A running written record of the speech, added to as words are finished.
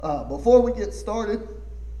Before we get started,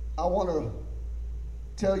 I want to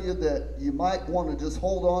tell you that you might want to just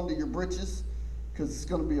hold on to your britches because it's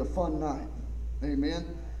going to be a fun night. Amen.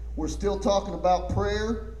 We're still talking about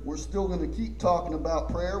prayer. We're still going to keep talking about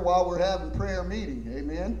prayer while we're having prayer meeting.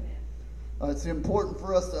 Amen. It's important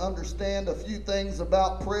for us to understand a few things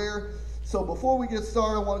about prayer. So before we get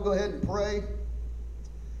started, I want to go ahead and pray.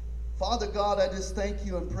 Father God, I just thank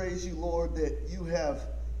you and praise you, Lord, that you have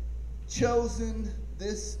chosen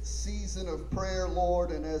this season of prayer, Lord,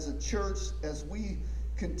 and as a church, as we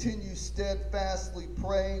continue steadfastly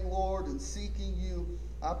praying, Lord, and seeking you,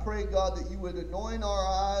 I pray, God, that you would anoint our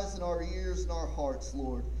eyes and our ears and our hearts,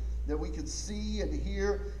 Lord, that we could see and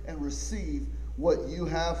hear and receive what you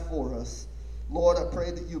have for us. Lord, I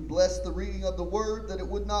pray that you bless the reading of the word, that it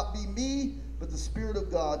would not be me, but the Spirit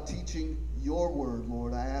of God teaching your word,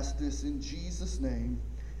 Lord. I ask this in Jesus' name.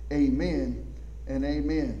 Amen and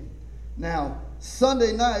amen. Now,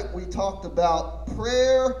 Sunday night we talked about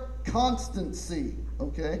prayer constancy,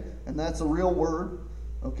 okay? And that's a real word,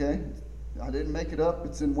 okay? I didn't make it up.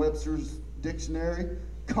 It's in Webster's dictionary.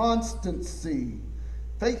 Constancy,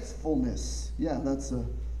 faithfulness. Yeah, that's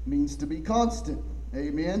means to be constant.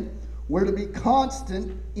 Amen. We're to be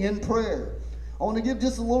constant in prayer. I want to give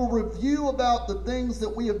just a little review about the things that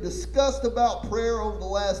we have discussed about prayer over the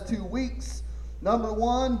last 2 weeks. Number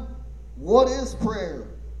one, what is prayer?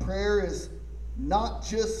 Prayer is not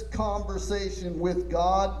just conversation with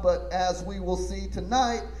God, but as we will see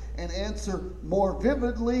tonight and answer more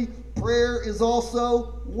vividly, prayer is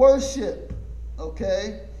also worship.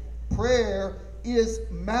 Okay? Prayer is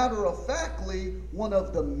matter-of-factly one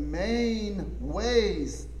of the main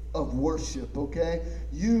ways of worship, okay?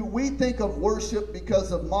 We think of worship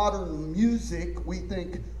because of modern music. We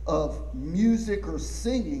think of music or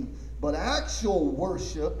singing, but actual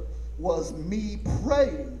worship was me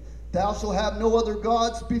praying. Thou shalt have no other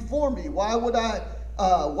gods before me. Why would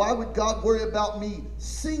God worry about me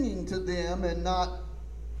singing to them and not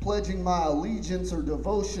pledging my allegiance or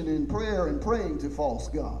devotion in prayer and praying to false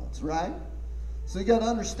gods, right? So you got to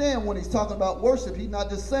understand when he's talking about worship, he's not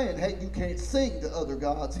just saying, hey, you can't sing to other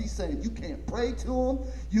gods. He's saying you can't pray to them,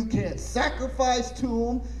 you can't sacrifice to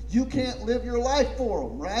them, you can't live your life for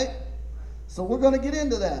them, right? So we're going to get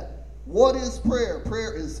into that. What is prayer?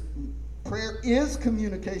 Prayer is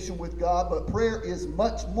communication with God, but prayer is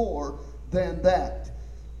much more than that.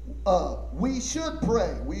 We should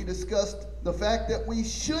pray. We discussed the fact that we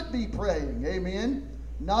should be praying. Amen.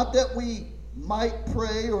 Not that we might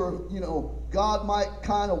pray or, God might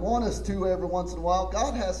kind of want us to every once in a while.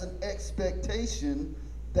 God has an expectation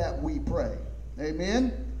that we pray.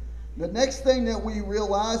 Amen. The next thing that we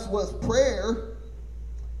realized was prayer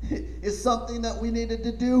is something that we needed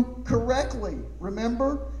to do correctly.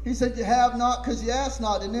 Remember? He said you have not because you ask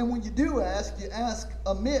not. And then when you do ask, you ask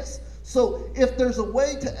amiss. So if there's a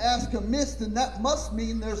way to ask amiss, then that must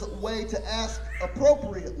mean there's a way to ask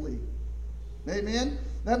appropriately. Amen?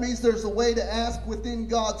 That means there's a way to ask within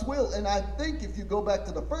God's will. And I think if you go back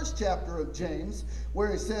to the first chapter of James,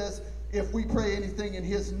 where it says, if we pray anything in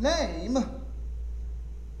his name,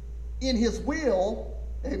 in his will,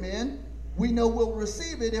 amen, we know we'll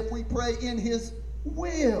receive it if we pray in his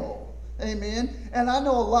will. Amen. And I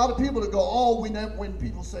know a lot of people that go, when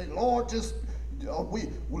people say, Lord, just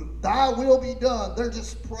thy will be done, they're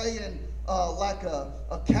just praying like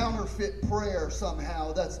a counterfeit prayer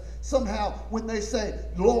somehow. That's somehow when they say,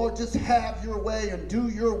 Lord, just have your way and do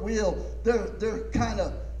your will, they're kind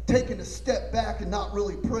of taking a step back and not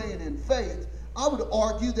really praying in faith. I would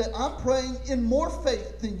argue that I'm praying in more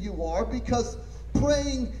faith than you are, because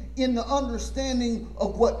praying in the understanding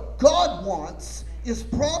of what God wants is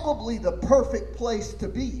probably the perfect place to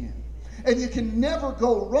be in. And you can never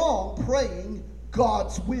go wrong praying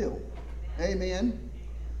God's will. Amen.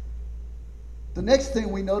 The next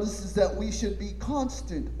thing we notice is that we should be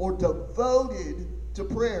constant or devoted to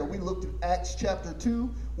prayer. We looked at Acts chapter 2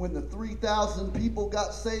 when the 3,000 people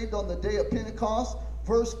got saved on the day of Pentecost.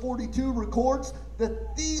 Verse 42 records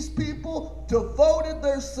that these people devoted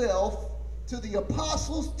themselves to the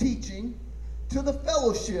apostles' teaching, to the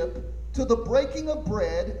fellowship, to the breaking of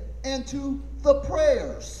bread, and to the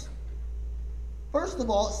prayers. First of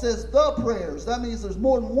all, it says the prayers. That means there's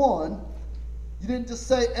more than one. You didn't just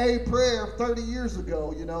say a prayer 30 years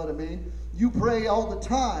ago, you know what I mean? You pray all the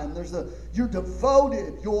time. You're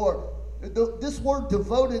devoted. This word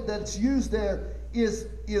devoted that's used there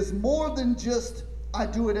is more than just I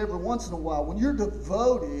do it every once in a while. When you're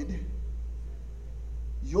devoted,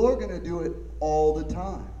 you're going to do it all the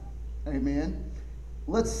time. Amen.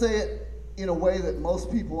 Let's say it in a way that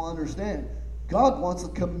most people understand. God wants a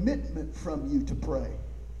commitment from you to pray.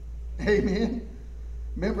 Amen.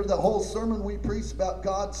 Remember the whole sermon we preached about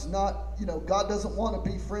God's not, God doesn't want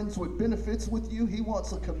to be friends with benefits with you. He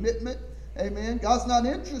wants a commitment. Amen. God's not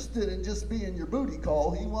interested in just being your booty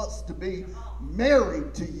call. He wants to be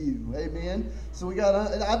married to you. Amen. So we got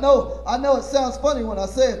to, I know it sounds funny when I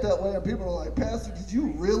say it that way, and people are like, Pastor, did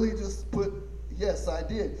you really just put, yes, I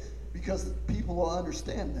did. Because people will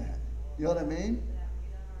understand that. You know what I mean?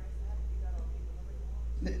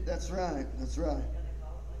 That's right. That's right.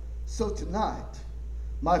 So tonight,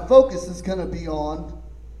 my focus is going to be on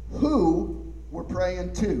who we're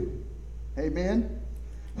praying to. Amen.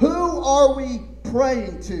 Who are we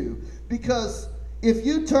praying to? Because if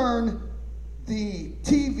you turn the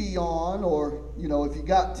TV on, or if you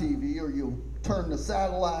got TV, or you turn the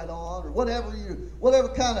satellite on, or whatever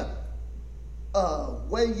kind of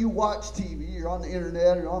way you watch TV, you're on the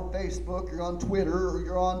internet, or you're on Facebook, you're on Twitter, or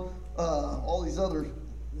you're on all these other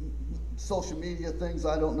social media things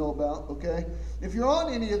I don't know about, okay? If you're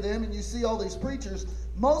on any of them and you see all these preachers,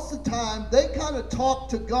 most of the time they kind of talk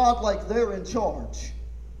to God like they're in charge.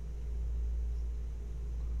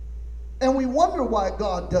 And we wonder why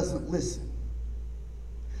God doesn't listen.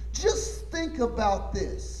 Just think about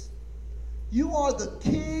this. You are the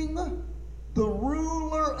king, the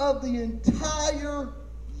ruler of the entire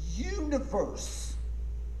universe.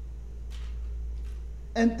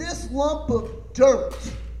 And this lump of dirt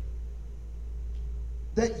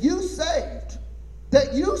that you saved,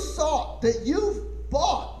 that you sought, that you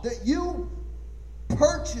bought, that you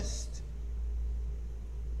purchased,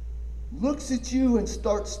 looks at you and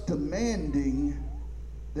starts demanding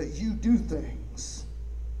that you do things.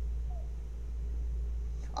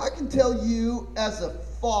 I can tell you as a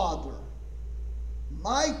father,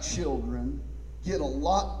 my children get a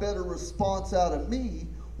lot better response out of me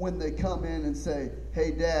when they come in and say,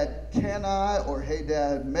 hey, Dad, can I? Or hey,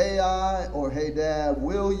 Dad, may I? Or hey, Dad,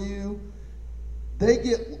 will you? They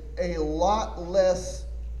get a lot less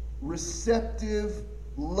receptive,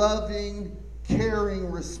 loving, caring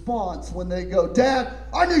response when they go, Dad,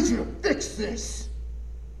 I need you to fix this.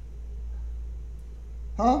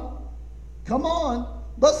 Huh? Come on.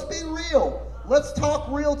 Let's be real. Let's talk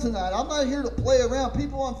real tonight. I'm not here to play around.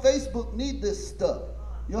 People on Facebook need this stuff.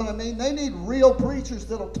 You know what I mean? They need real preachers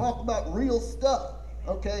that'll talk about real stuff.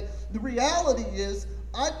 Okay? The reality is,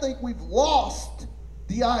 I think we've lost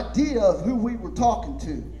the idea of who we were talking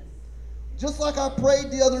to. Just like I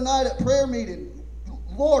prayed the other night at prayer meeting,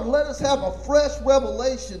 Lord, let us have a fresh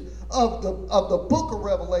revelation of the book of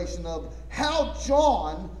Revelation, of how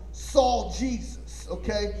John saw Jesus,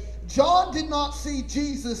 okay? John did not see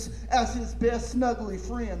Jesus as his best snuggly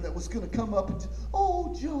friend that was going to come up and,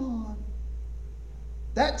 oh, John.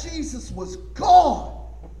 That Jesus was gone.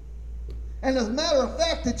 And as a matter of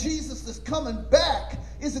fact, the Jesus that's coming back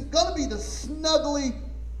isn't going to be the snuggly,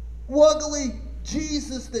 wuggly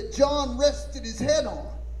Jesus that John rested his head on,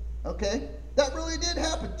 okay? That really did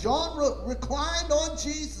happen. John reclined on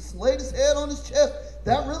Jesus and laid his head on his chest.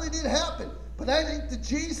 That really did happen. But that ain't the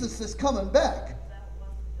Jesus that's coming back.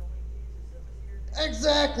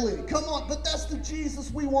 Exactly. Come on. But that's the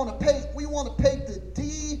Jesus we want to paint. We want to paint the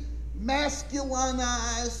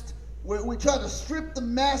demasculinized, where we try to strip the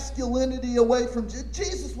masculinity away from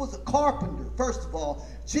Jesus. Was a carpenter, first of all.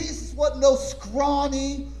 Jesus wasn't no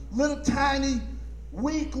scrawny, little tiny,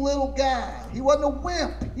 weak little guy. He wasn't a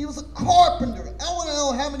wimp. He was a carpenter. I want to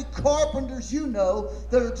know how many carpenters you know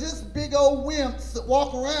that are just big old wimps that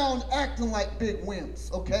walk around acting like big wimps,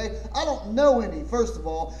 okay? I don't know any, first of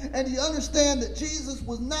all. And you understand that Jesus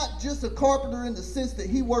was not just a carpenter in the sense that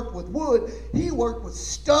he worked with wood. He worked with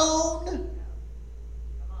stone.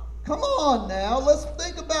 Come on now. Let's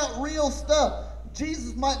think about real stuff.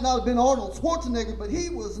 Jesus might not have been Arnold Schwarzenegger, but he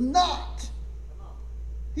was not.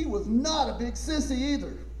 He was not a big sissy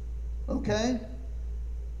either, okay?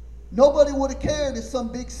 Nobody would have cared if some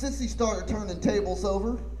big sissy started turning tables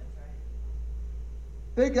over.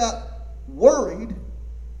 They got worried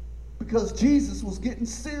because Jesus was getting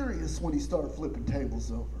serious when he started flipping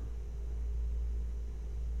tables over.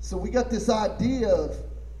 So we got this idea of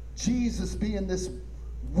Jesus being this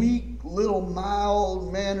weak, little,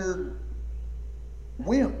 mild-mannered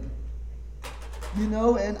wimp,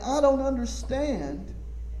 and I don't understand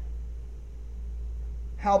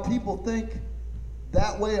how people think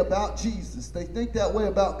that way about Jesus. They think that way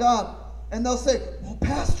about God. And they'll say, well,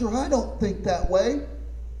 Pastor, I don't think that way.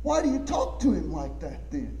 Why do you talk to him like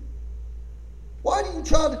that then? Why do you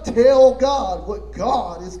try to tell God what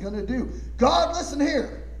God is going to do? God, listen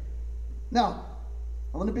here. Now,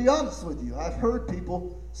 I'm going to be honest with you. I've heard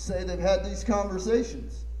people say they've had these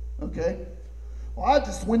conversations. Okay? Well, I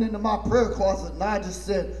just went into my prayer closet and I just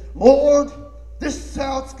said, Lord, this is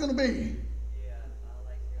how it's going to be.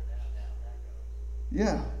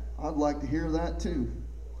 Yeah, I'd like to hear that too.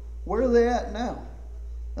 Where are they at now?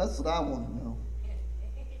 That's what I want to know.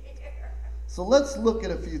 So let's look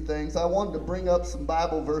at a few things. I wanted to bring up some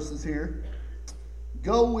Bible verses here.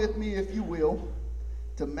 Go with me, if you will,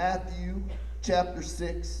 to Matthew chapter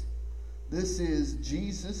 6. This is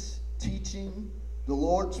Jesus teaching the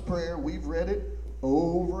Lord's Prayer. We've read it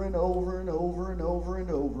over and over and over and over and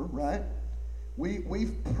over, right?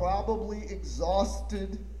 We've probably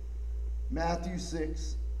exhausted Matthew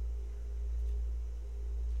 6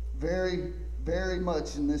 very, very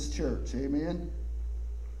much in this church. Amen?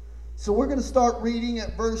 So we're going to start reading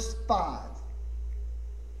at verse 5.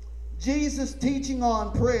 Jesus teaching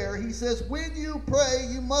on prayer, he says, when you pray,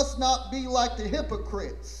 you must not be like the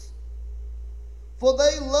hypocrites, for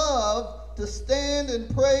they love to stand and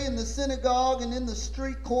pray in the synagogue and in the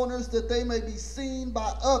street corners that they may be seen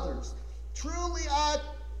by others. Truly I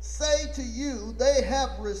say to you, they have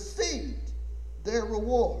received their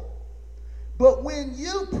reward. But when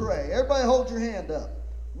you pray, everybody hold your hand up.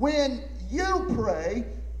 When you pray,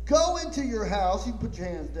 go into your house, you can put your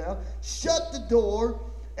hands down, shut the door,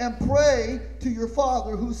 and pray to your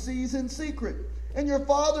Father who sees in secret. And your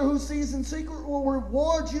Father who sees in secret will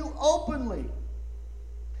reward you openly.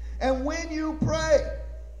 And when you pray,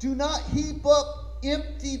 do not heap up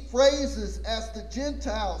empty phrases as the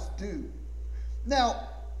Gentiles do. Now,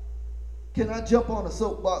 can I jump on a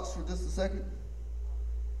soapbox for just a second?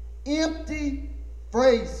 Empty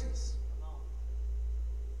phrases.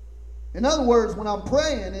 In other words, when I'm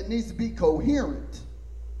praying, it needs to be coherent.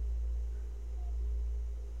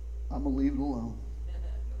 I'm going to leave it alone.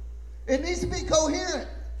 It needs to be coherent.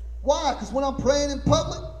 Why? Because when I'm praying in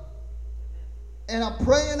public and I'm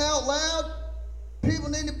praying out loud, people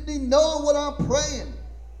need to be knowing what I'm praying,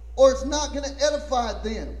 or it's not going to edify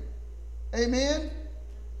them. Amen?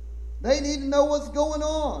 They need to know what's going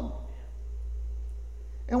on.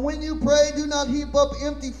 And when you pray, do not heap up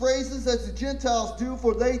empty phrases as the Gentiles do,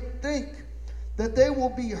 for they think that they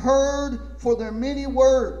will be heard for their many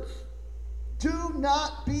words. Do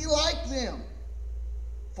not be like them,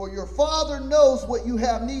 for your Father knows what you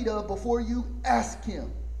have need of before you ask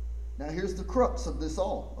him. Now here's the crux of this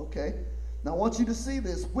all, okay? Now I want you to see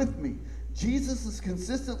this with me. Jesus is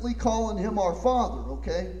consistently calling him our Father,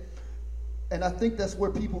 okay? And I think that's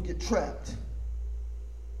where people get trapped,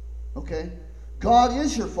 okay? God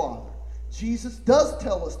is your Father. Jesus does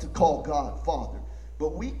tell us to call God Father,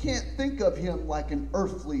 but we can't think of him like an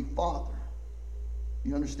earthly father.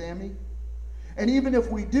 You understand me? And even if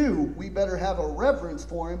we do, we better have a reverence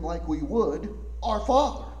for him like we would our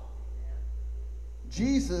Father.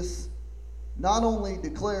 Jesus not only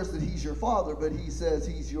declares that he's your Father, but he says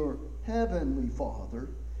he's your heavenly Father,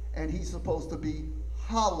 and he's supposed to be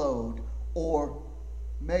hallowed or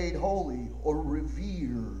made holy or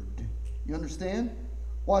revered. You understand?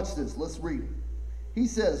 Watch this. Let's read it. He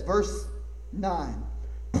says, verse 9,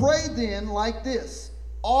 pray then like this: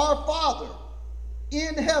 Our Father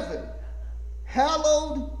in heaven,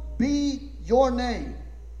 hallowed be your name.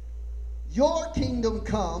 Your kingdom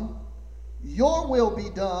come, your will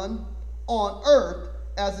be done on earth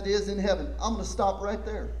as it is in heaven. I'm going to stop right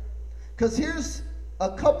there, because here's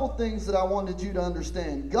a couple things that I wanted you to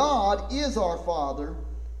understand. God is our Father,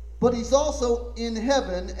 but he's also in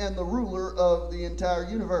heaven and the ruler of the entire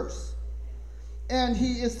universe. And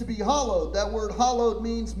he is to be hallowed. That word hallowed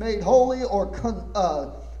means made holy or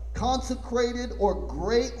consecrated or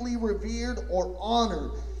greatly revered or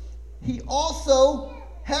honored. He also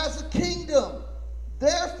has a kingdom.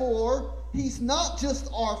 Therefore, he's not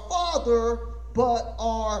just our Father, but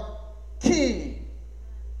our King.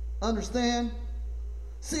 Understand?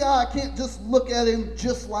 See, I can't just look at him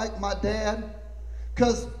just like my dad.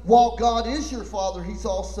 Because while God is your Father, he's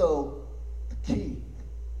also the King.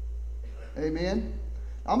 Amen?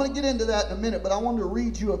 I'm going to get into that in a minute, but I wanted to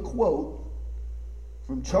read you a quote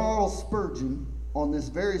from Charles Spurgeon on this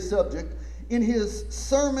very subject in his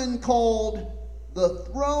sermon called The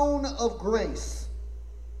Throne of Grace,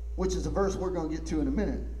 which is a verse we're going to get to in a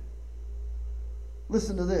minute.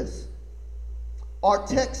 Listen to this. Our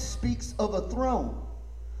text speaks of a throne.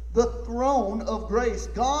 The throne of grace.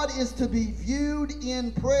 God is to be viewed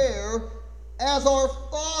in prayer as our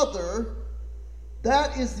Father.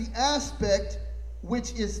 That is the aspect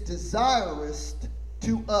which is desirous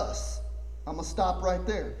to us. I'm going to stop right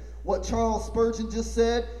there. What Charles Spurgeon just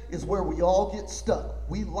said is where we all get stuck.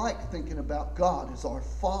 We like thinking about God as our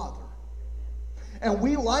Father. And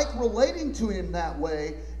we like relating to him that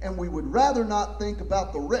way, and we would rather not think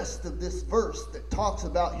about the rest of this verse that talks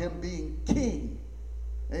about him being king.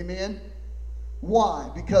 Amen? Why?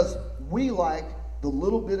 Because we like the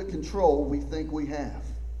little bit of control we think we have.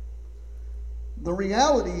 The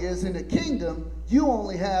reality is, in a kingdom, you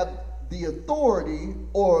only have the authority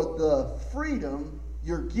or the freedom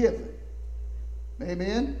you're given.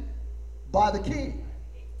 Amen? By the king.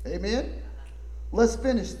 Amen? Let's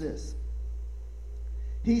finish this.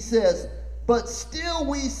 He says, but still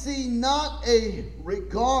we see not a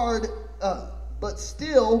regard, but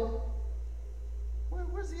still,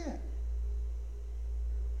 where's he at?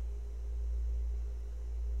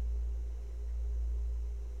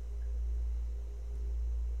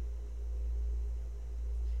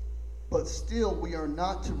 But still we are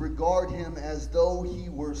not to regard him as though he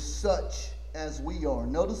were such as we are.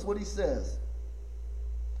 Notice what he says.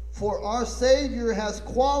 For our Savior has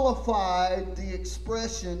qualified the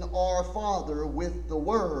expression our Father with the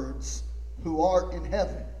words, who art in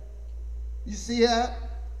heaven. You see that?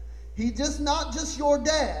 He's just not just your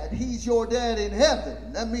dad. He's your dad in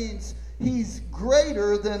heaven. That means he's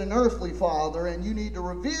greater than an earthly father, and you need to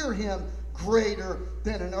revere him greater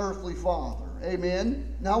than an earthly father.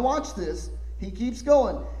 Amen. Now watch this. He keeps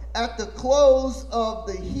going. At the close of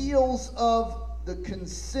the heels of the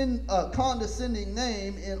condescending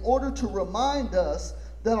name, in order to remind us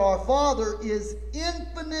that our Father is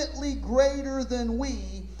infinitely greater than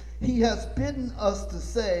we, he has bidden us to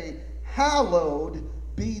say, hallowed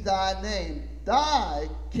be thy name, thy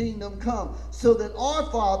kingdom come, so that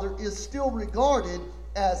our Father is still regarded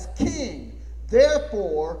as king.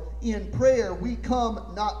 Therefore, in prayer, we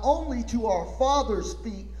come not only to our Father's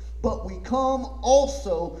feet, but we come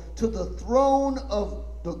also to the throne of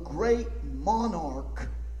the great monarch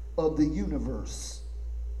of the universe.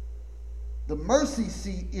 The mercy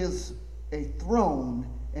seat is a throne,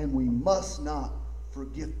 and we must not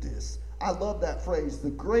forget this. I love that phrase,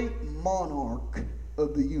 the great monarch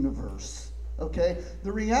of the universe. Okay?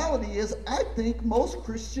 The reality is, I think most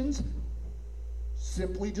Christians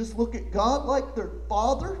simply just look at God like their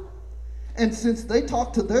father, and since they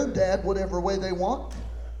talk to their dad whatever way they want,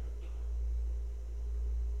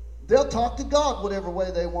 they'll talk to God whatever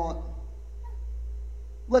way they want.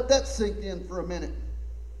 Let that sink in for a minute.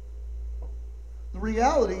 The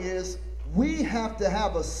reality is, we have to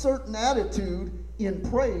have a certain attitude in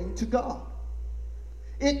praying to God.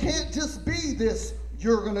 It can't just be this,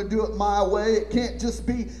 you're going to do it my way. It can't just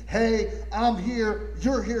be, hey, I'm here,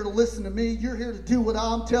 you're here to listen to me, you're here to do what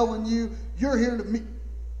I'm telling you, you're here to me.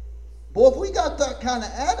 Boy, if we got that kind of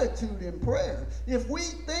attitude in prayer, if we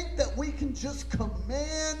think that we can just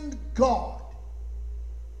command God,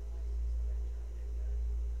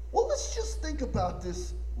 well, let's just think about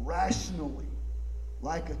this rationally,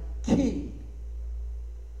 like a king.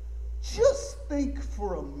 Just think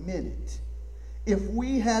for a minute if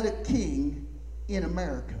we had a king in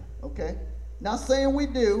America, okay? Not saying we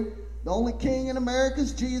do. The only king in America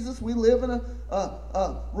is Jesus. We live in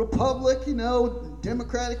a republic, you know,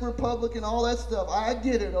 democratic republic and all that stuff. I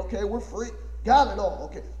get it, okay? We're free. Got it all,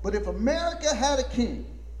 okay? But if America had a king,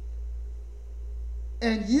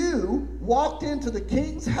 and you walked into the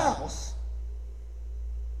king's house,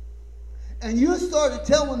 and you started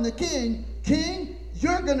telling the king, King,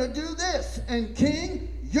 you're going to do this, and King,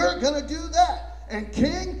 you're going to do that, and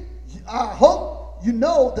King, I hope you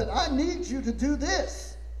know that I need you to do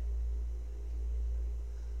this.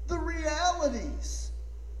 The realities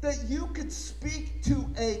that you could speak to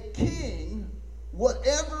a king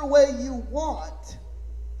whatever way you want,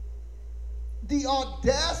 the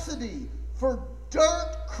audacity for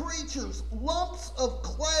dirt creatures, lumps of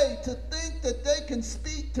clay, to think that they can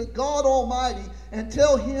speak to God Almighty and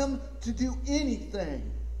tell him to do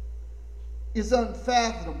anything is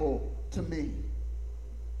unfathomable to me.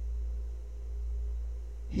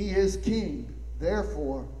 He is king.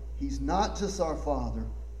 Therefore, he's not just our Father,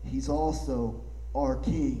 he's also our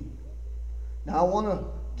King. Now, I want to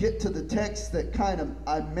get to the text that kind of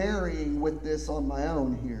I'm marrying with this on my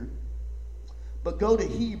own here. But go to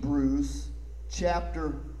Hebrews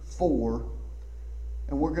chapter 4,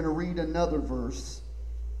 and we're going to read another verse.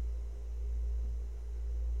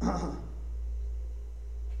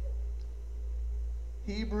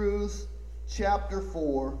 Hebrews chapter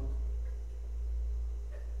 4.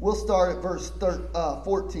 We'll start at verse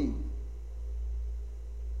 14.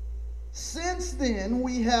 Since then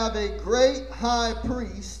we have a great high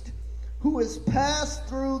priest who has passed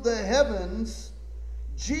through the heavens,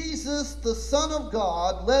 Jesus, the Son of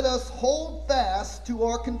God, let us hold fast to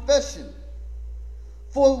our confession.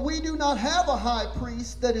 For we do not have a high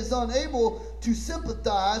priest that is unable to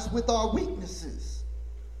sympathize with our weaknesses,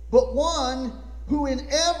 but one who in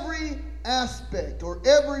every aspect or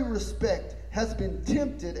every respect has been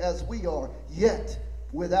tempted as we are, yet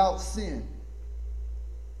without sin.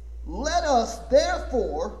 Let us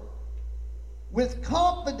therefore with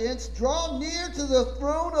confidence draw near to the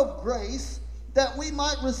throne of grace, that we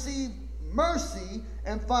might receive mercy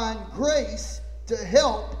and find grace to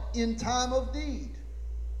help in time of need.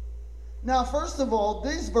 Now, first of all,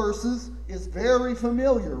 these verses is very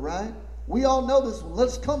familiar, right? We all know this one.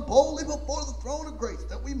 Let's come boldly before the throne of grace,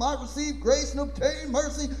 that we might receive grace and obtain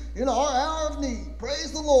mercy in our hour of need.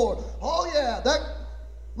 Praise the Lord. Oh yeah,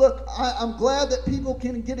 look, I'm glad that people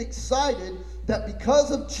can get excited that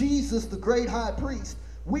because of Jesus, the great high priest,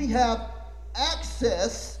 we have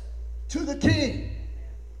access to the King.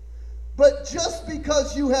 But just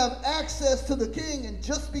because you have access to the King, and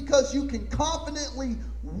just because you can confidently,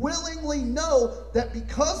 willingly know that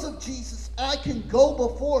because of Jesus I can go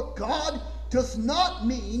before God, does not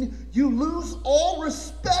mean you lose all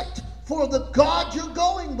respect for the God you're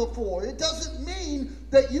going before. It doesn't mean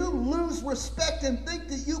that you lose respect and think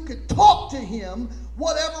that you could talk to him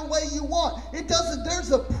whatever way you want. It doesn't.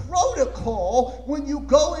 There's a protocol when you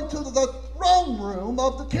go into the throne room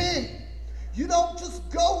of the King. You don't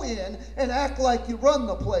just go in and act like you run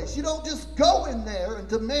the place. You don't just go in there and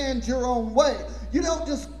demand your own way. You don't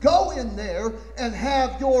just go in there and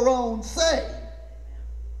have your own say.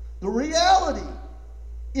 The reality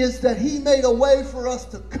is that he made a way for us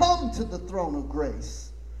to come to the throne of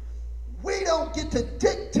grace. We don't get to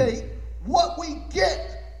dictate what we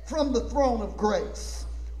get from the throne of grace.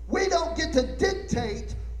 We don't get to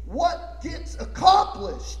dictate what gets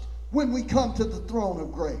accomplished when we come to the throne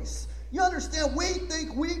of grace. You understand? We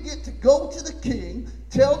think we get to go to the King,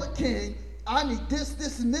 tell the King, I need this,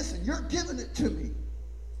 this, and this, and you're giving it to me.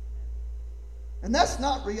 And that's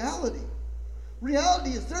not reality. Reality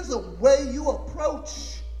is there's a way you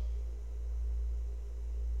approach.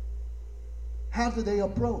 How do they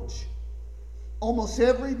approach? Almost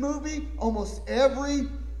every movie, almost every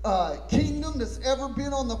kingdom that's ever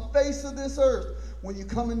been on the face of this earth, when you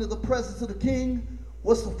come into the presence of the King,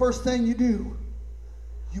 what's the first thing you do?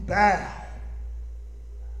 You bow.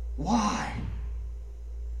 Why?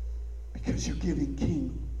 Because you're giving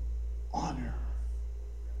King honor.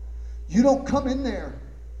 You don't come in there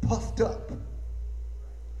puffed up.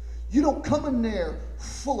 You don't come in there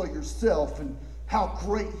full of yourself and how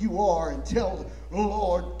great you are and tell the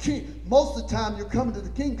Lord King. Most of the time you're coming to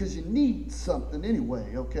the King because you need something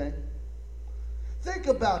anyway, okay? Think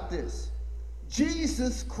about this.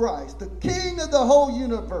 Jesus Christ, the King of the whole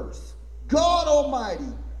universe, God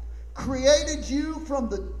Almighty, created you from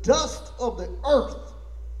the dust of the earth.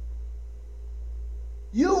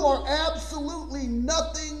 You are absolutely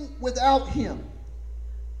nothing without him.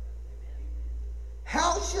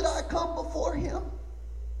 How should I come before him?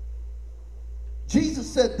 Jesus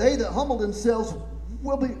said, they that humble themselves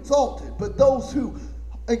will be exalted, but those who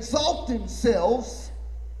exalt themselves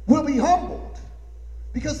will be humbled.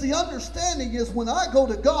 Because the understanding is when I go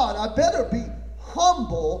to God, I better be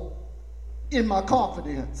humble in my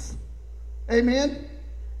confidence. Amen?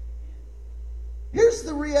 Here's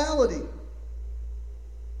the reality.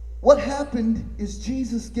 What happened is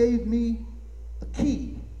Jesus gave me a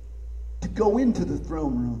key to go into the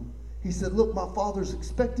throne room. He said, look, my Father's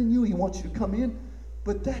expecting you. He wants you to come in.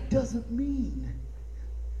 But that doesn't mean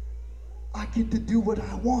I get to do what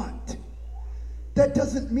I want. That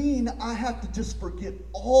doesn't mean I have to just forget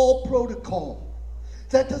all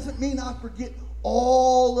That doesn't mean I forget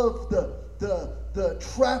all of the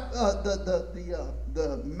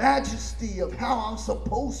majesty of how I'm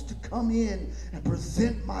supposed to come in and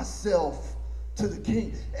present myself to the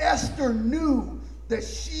king. Esther knew that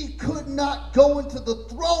she could not go into the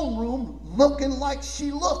throne room looking like she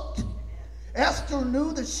looked. Esther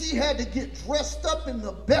knew that she had to get dressed up in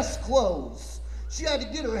the best clothes. She had to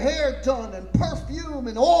get her hair done and perfume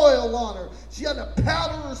and oil on her. She had to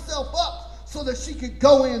powder herself up so that she could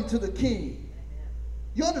go into the king.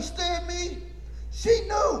 You understand me? She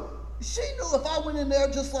knew if I went in there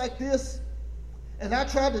just like this and I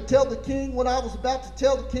tried to tell the king what I was about to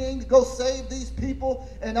tell the king, to go save these people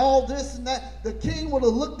and all this and that, the king would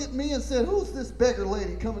have looked at me and said, who's this beggar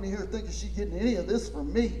lady coming in here thinking she's getting any of this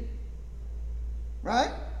from me?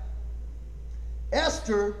 Right?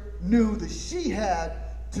 Esther knew that she had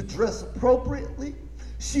to dress appropriately.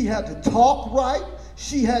 She had to talk right.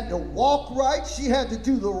 She had to walk right. She had to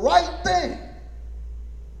do the right thing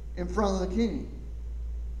in front of the king.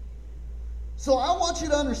 So I want you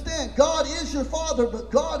to understand, God is your father,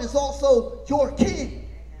 but God is also your king.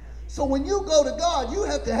 So when you go to God, you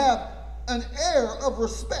have to have an air of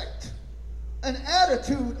respect, an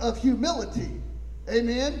attitude of humility.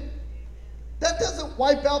 Amen? That doesn't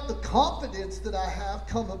wipe out the confidence that I have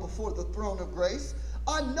coming before the throne of grace.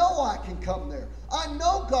 I know I can come there. I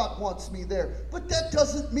know God wants me there. But that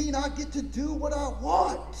doesn't mean I get to do what I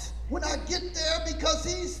want when I get there, because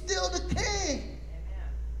he's still the king.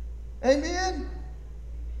 Amen?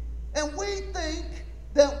 And we think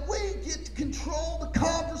that we get to control the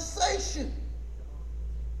conversation.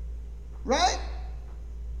 Right?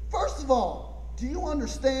 First of all, do you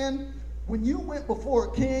understand when you went before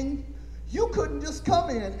a king, you couldn't just come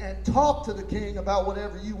in and talk to the king about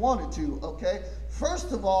whatever you wanted to, okay?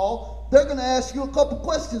 First of all, they're going to ask you a couple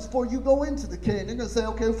questions before you go into the king. They're going to say,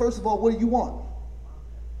 okay, first of all, what do you want?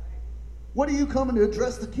 What are you coming to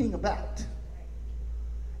address the king about?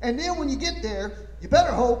 And then when you get there, you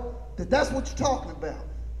better hope that that's what you're talking about.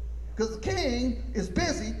 Because the king is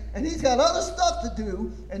busy, and he's got other stuff to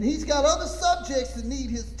do, and he's got other subjects that need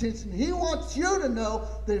his attention. He wants you to know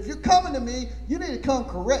that if you're coming to me, you need to come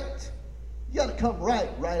correct. You got to come right.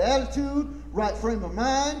 Right attitude, right frame of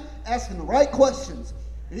mind, asking the right questions.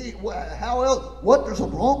 How else? What? There's a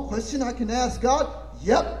wrong question I can ask God?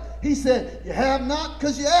 Yep. He said, you have not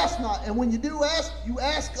because you ask not. And when you do ask, you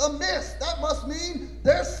ask amiss. That must mean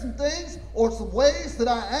there's some things or some ways that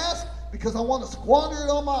I ask because I want to squander it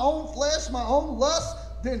on my own flesh, my own lust.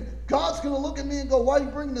 Then God's going to look at me and go, why are you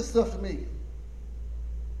bringing this stuff to me?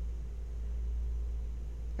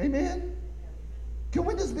 Amen? Can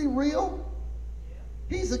we just be real?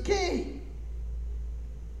 He's a king.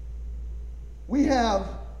 We have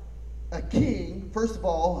a king, first of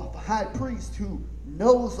all, a high priest who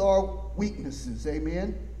knows our weaknesses.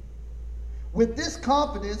 Amen? With this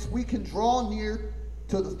confidence, we can draw near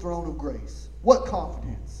to the throne of grace. What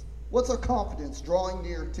confidence? What's our confidence drawing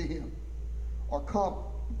near to him? Our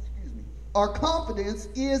confidence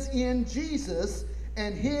is in Jesus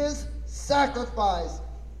and his sacrifice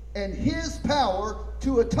and his power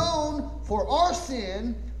to atone for our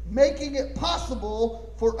sin, making it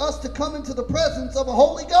possible for us to come into the presence of a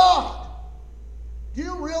holy God. Do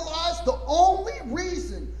you realize the only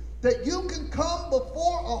reason that you can come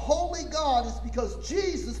before a holy God is because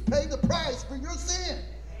Jesus paid the price for your sin?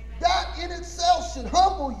 That in itself should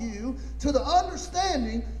humble you to the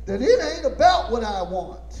understanding that it ain't about what I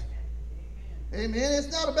want. Amen.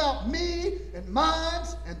 It's not about me and mine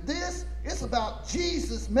and this. It's about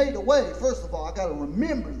Jesus made a way. First of all, I got to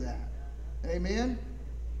remember that. Amen.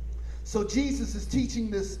 So Jesus is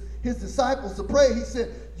teaching his disciples to pray. He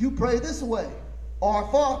said, you pray this way. Our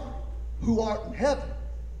Father, who art in heaven,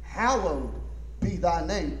 hallowed be thy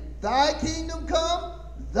name. Thy kingdom come,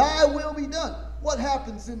 thy will be done. What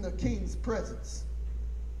happens in the king's presence?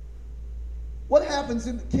 What happens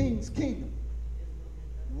in the king's kingdom?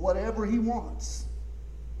 Whatever he wants.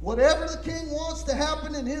 Whatever the king wants to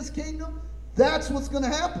happen in his kingdom, that's what's going to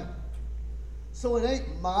happen. So it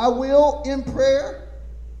ain't my will in prayer.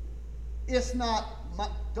 It's not my,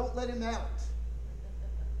 don't let him out.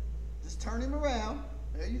 Just turn him around.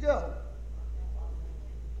 There you go.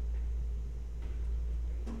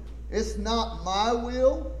 It's not my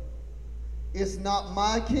will. It's not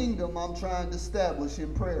my kingdom I'm trying to establish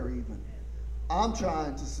in prayer even. I'm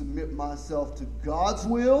trying to submit myself to God's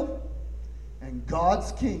will and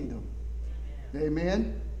God's kingdom.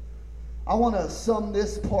 Amen. I want to sum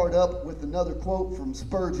this part up with another quote from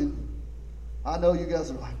Spurgeon. I know you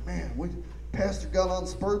guys are like, man, Pastor got on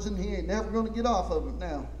Spurgeon. He ain't never going to get off of it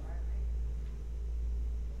now.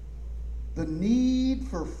 The need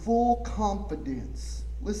for full confidence.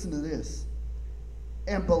 Listen to this.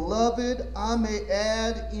 And beloved, I may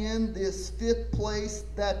add in this fifth place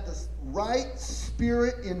that the right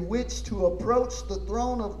spirit in which to approach the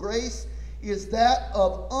throne of grace is that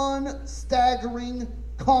of unstaggering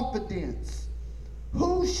confidence.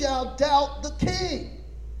 Who shall doubt the king?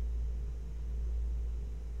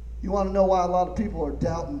 You want to know why a lot of people are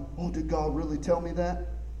doubting, oh, did God really tell me that?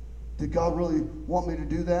 Did God really want me to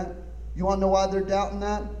do that? You want to know why they're doubting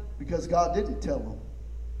that? Because God didn't tell them.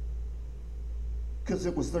 Because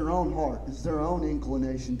it was their own heart. It's their own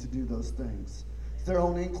inclination to do those things. It's their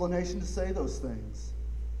own inclination to say those things.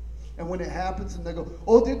 And when it happens and they go,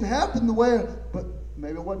 oh, it didn't happen the way, but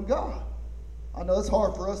maybe it wasn't God. I know it's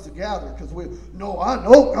hard for us to gather because I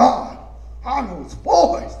know God. I know his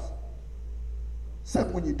voice.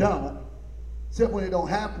 Except when you don't. Except when it don't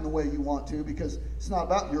happen the way you want to, because it's not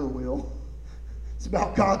about your will. It's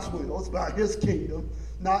about God's will. It's about his kingdom.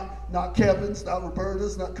 Not Kevin's, not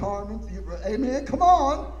Roberta's, not Carmen's. Amen. Come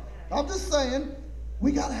on. I'm just saying,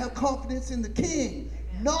 we got to have confidence in the king,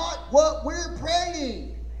 not what we're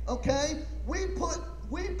praying. Okay? We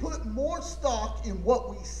put more stock in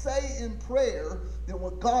what we say in prayer than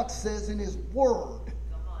what God says in his word.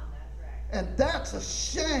 Come on, that's right. And that's a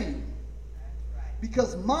shame. That's right.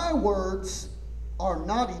 Because my words are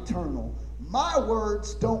not eternal. My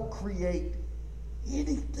words don't create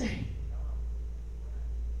anything.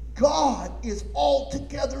 God is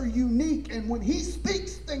altogether unique, and when he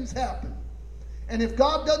speaks, things happen. And if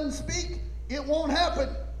God doesn't speak, it won't happen.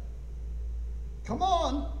 Come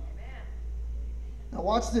on. Amen. Now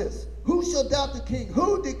watch this. Who shall doubt the king?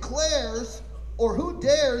 Who declares or who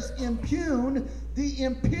dares impugn the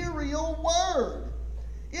imperial word?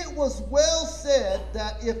 It was well said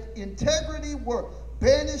that if integrity were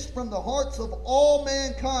banished from the hearts of all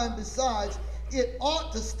mankind, besides, it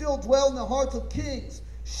ought to still dwell in the hearts of kings.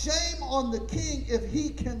 Shame on the king if he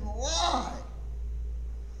can lie.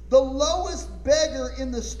 The lowest beggar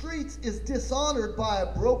in the streets is dishonored by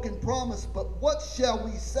a broken promise, but what shall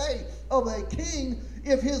we say of a king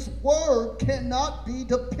if his word cannot be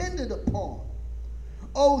depended upon?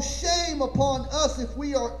 Oh, shame upon us if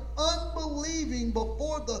we are unbelieving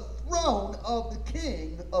before the throne of the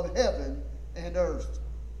King of heaven and earth.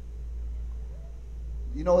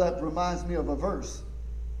 You know, that reminds me of a verse.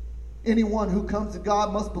 Anyone who comes to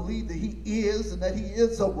God must believe that he is, and that he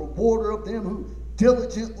is a rewarder of them who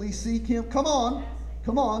diligently seek him. Come on,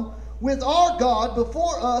 come on. With our God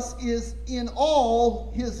before us is in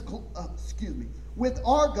all his, with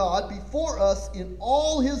our God before us in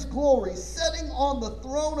all his glory, sitting on the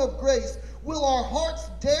throne of grace, will our hearts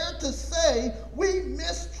dare to say we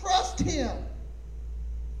mistrust him?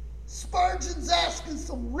 Spurgeon's asking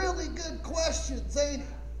some really good questions, ain't he?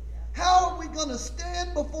 How are we going to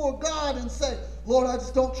stand before God and say, Lord, I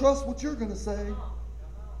just don't trust what you're going to say?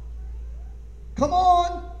 Come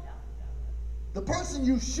on. The person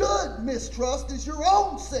you should mistrust is your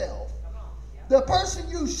own self. The person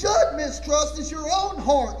you should mistrust is your own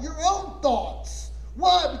heart, your own thoughts.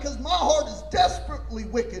 Why? Because my heart is desperately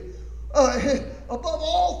wicked above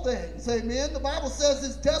all things. Amen. The Bible says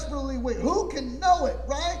it's desperately wicked. Who can know it,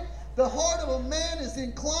 right? The heart of a man is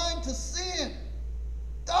inclined to sin.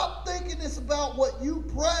 Stop thinking it's about what you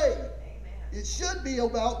pray. Amen. It should be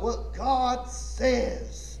about what God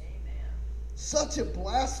says. Amen. Such a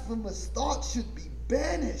blasphemous thought should be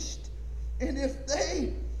banished. And if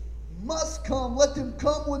they must come, let them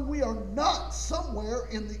come when we are not somewhere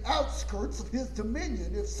in the outskirts of his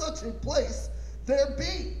dominion, if such a place there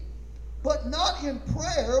be. But not in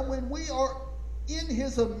prayer when we are in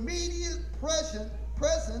his immediate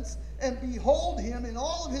presence and behold him in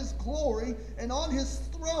all of his glory and on his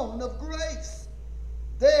throne of grace.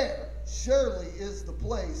 There surely is the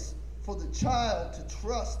place for the child to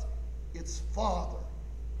trust its father,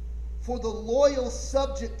 for the loyal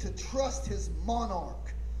subject to trust his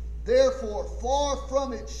monarch. Therefore, far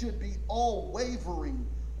from it should be all wavering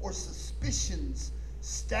or suspicions.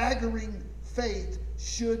 Staggering faith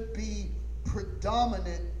should be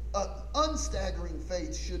predominant. Unstaggering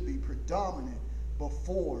faith should be predominant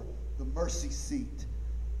before the mercy seat.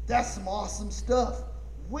 That's some awesome stuff.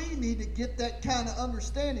 We need to get that kind of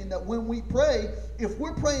understanding that when we pray, if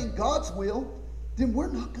we're praying God's will, then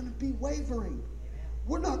we're not going to be wavering.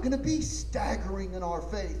 We're not going to be staggering in our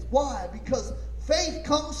faith. Why? Because faith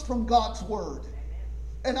comes from God's word.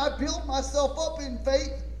 And I build myself up in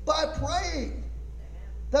faith by praying.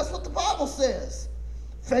 That's what the Bible says.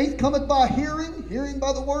 Faith cometh by hearing, hearing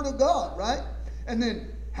by the word of God, right? And then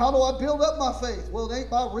how do I build up my faith? Well, it ain't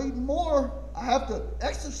by reading more. I have to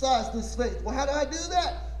exercise this faith. Well, how do I do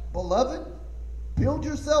that? Beloved, build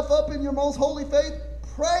yourself up in your most holy faith,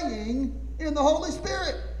 praying in the Holy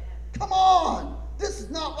Spirit. Come on. This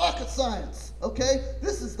is not rocket science, okay?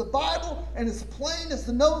 This is the Bible, and it's plain as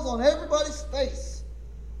the nose on everybody's face.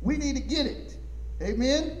 We need to get it.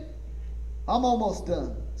 Amen? I'm almost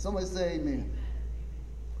done. Somebody say amen.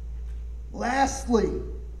 Lastly,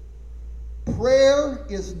 prayer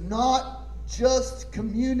is not just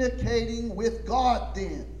communicating with God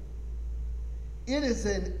then. It is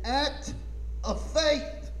an act of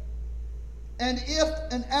faith. And if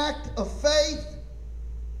an act of faith,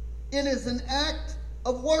 it is an act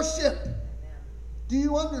of worship. Amen. Do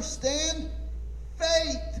you understand?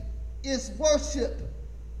 Faith is worship.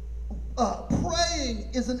 Praying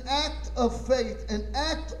is an act of faith, an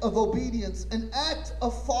act of obedience, an act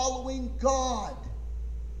of following God.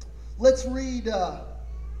 Let's read. I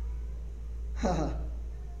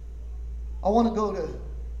want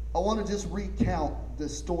to just recount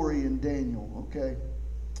this story in Daniel, okay?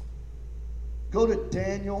 Go to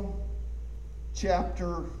Daniel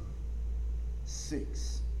chapter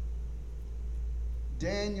 6.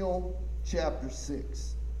 Daniel chapter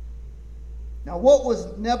 6. Now, what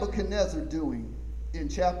was Nebuchadnezzar doing in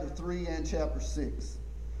chapter 3 and chapter 6?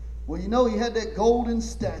 Well, you know he had that golden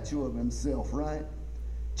statue of himself, right?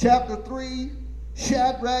 Chapter 3,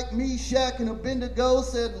 Shadrach, Meshach, and Abednego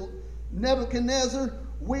said, Nebuchadnezzar,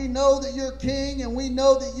 we know that you're king and we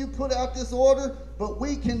know that you put out this order, but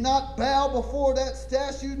we cannot bow before that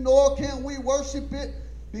statue, nor can we worship it,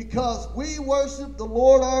 because we worship the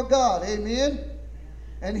Lord our God. Amen?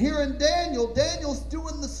 And here in Daniel, Daniel's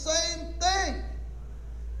doing the same thing.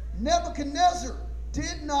 Nebuchadnezzar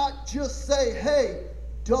did not just say, hey,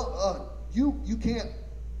 you can't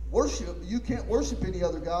worship any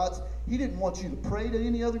other gods. He didn't want you to pray to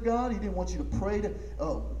any other god. He didn't want you to pray to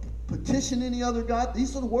petition any other god.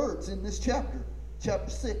 These are the words in this chapter, chapter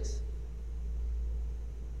 6.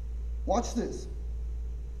 Watch this.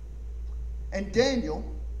 And Daniel,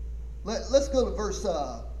 let's go to verse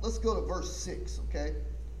 6, okay?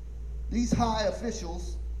 These high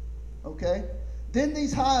officials, okay? Then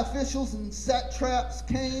these high officials and satraps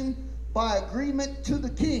came by agreement to the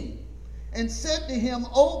king and said to him,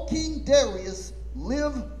 O King Darius,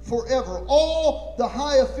 live forever. All the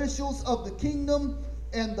high officials of the kingdom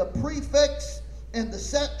and the prefects and the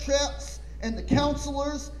satraps and the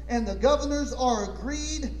counselors and the governors are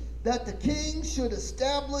agreed that the king should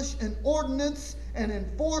establish an ordinance and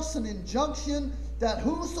enforce an injunction that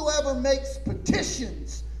whosoever makes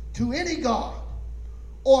petitions to any god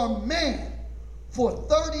or man for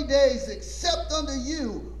 30 days, except unto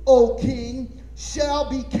you, O king, shall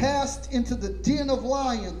be cast into the den of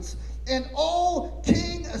lions. And O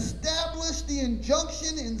king, established the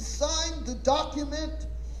injunction and signed the document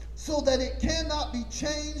so that it cannot be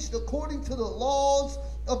changed according to the laws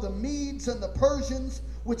of the Medes and the Persians,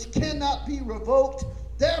 which cannot be revoked.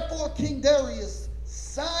 Therefore King Darius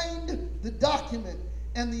signed the document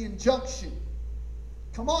and the injunction.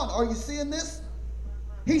 Come on, are you seeing this?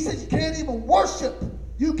 He says you can't even worship.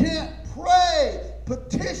 You can't pray.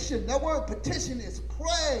 Petition. That word petition is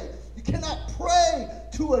pray. You cannot pray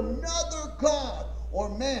to another god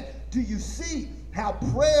or man. Do you see how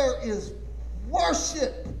prayer is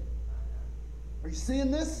worship? Are you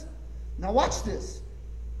seeing this? Now watch this.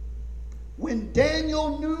 When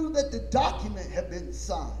Daniel knew that the document had been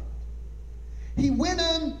signed, he went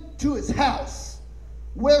into his house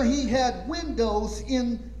where he had windows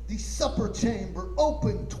in the supper chamber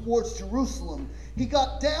open towards Jerusalem. He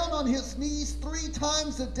got down on his knees 3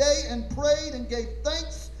 times a day and prayed and gave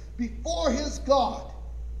thanks before his God,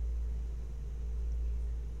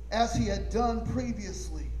 as he had done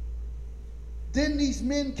previously. Then these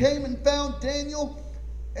men came and found Daniel,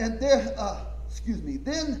 and then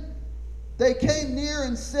they came near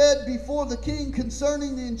and said before the king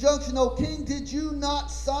concerning the injunction, O king, did you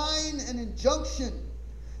not sign an injunction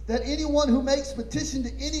that anyone who makes petition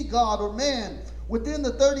to any god or man within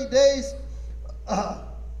the 30 days,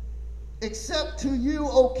 except to you,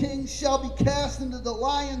 O king, shall be cast into the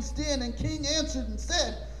lion's den? And king answered and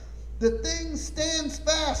said, the thing stands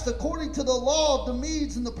fast according to the law of the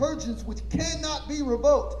Medes and the Persians, which cannot be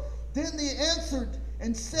revoked. Then they answered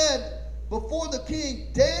and said before the king,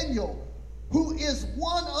 Daniel, who is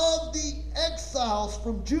one of the exiles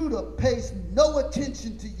from Judah, pays no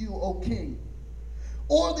attention to you, O king,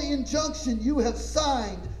 or the injunction you have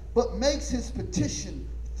signed, but makes his petition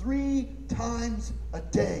 3 times a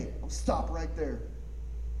day. I'll stop right there.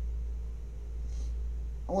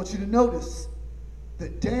 I want you to notice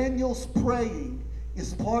that Daniel's praying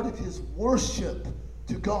is part of his worship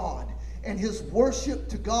to God. And his worship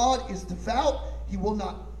to God is devout. He will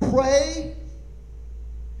not pray.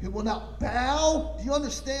 He will not bow. Do you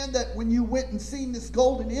understand that when you went and seen this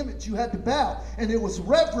golden image, you had to bow? And it was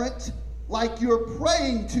reverent, like you're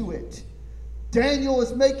praying to it. Daniel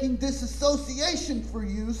is making this association for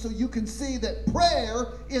you so you can see that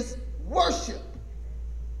prayer is worship.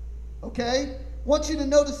 Okay? Want you to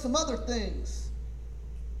notice some other things.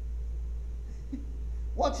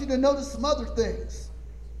 Want you to notice some other things.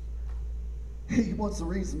 He wants to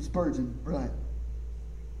read some Spurgeon, right?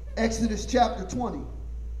 Exodus chapter 20.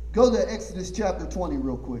 Go to Exodus chapter 20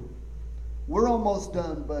 real quick. We're almost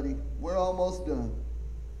done, buddy. We're almost done.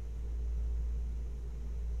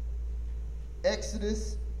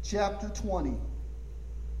 Exodus chapter 20.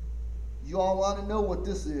 You all want to know what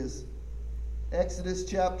this is. Exodus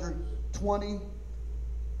chapter 20,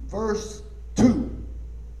 verse 2.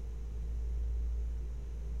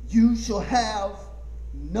 You shall have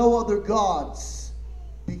no other gods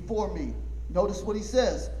before me. Notice what he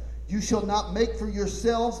says. You shall not make for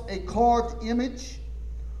yourselves a carved image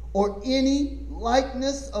or any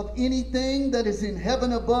likeness of anything that is in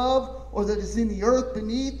heaven above, or that is in the earth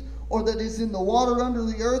beneath, or that is in the water under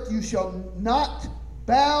the earth. You shall not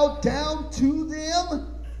bow down to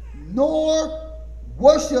them, nor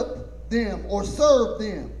worship them or serve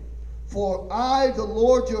them. For I, the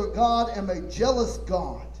Lord your God, am a jealous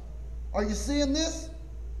God. Are you seeing this?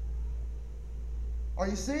 Are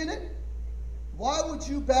you seeing it? Why would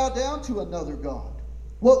you bow down to another god?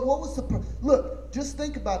 What was the... Look, just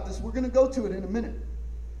think about this. We're going to go to it in a minute.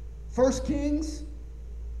 1 Kings,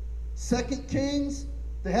 2 Kings,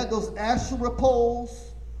 they had those Asherah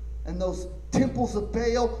poles and those temples of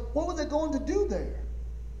Baal. What were they going to do there?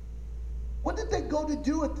 What did they go to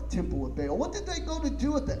do at the temple of Baal? What did they go to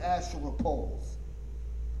do at the Asherah poles?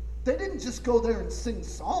 They didn't just go there and sing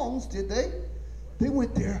songs, did they? They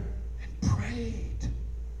went there and prayed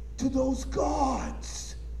to those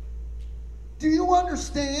gods. Do you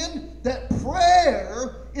understand that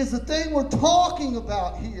prayer is the thing we're talking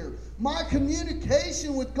about here? My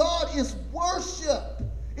communication with God is worship.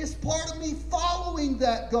 It's part of me following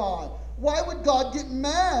that God. Why would God get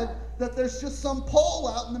mad that there's just some pole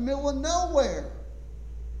out in the middle of nowhere?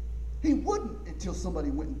 He wouldn't until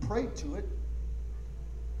somebody went and prayed to it.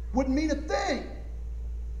 Wouldn't mean a thing.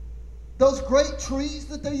 Those great trees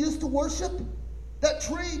that they used to worship, that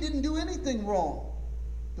tree didn't do anything wrong.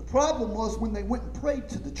 The problem was when they went and prayed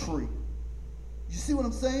to the tree. You see what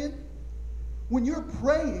I'm saying? When you're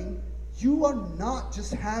praying, you are not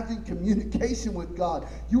just having communication with God.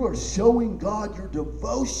 You are showing God your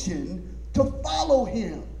devotion to follow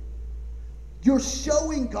him. You're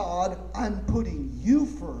showing God, I'm putting you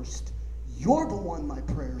first. You're the one my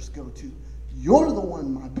prayers go to. You're the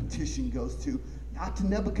one my petition goes to. Not to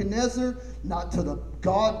Nebuchadnezzar, not to the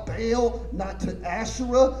god Baal, not to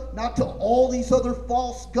Asherah, not to all these other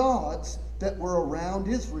false gods that were around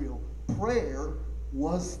Israel. Prayer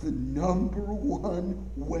was the number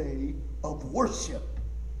one way of worship.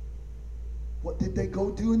 What did they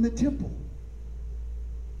go do in the temple?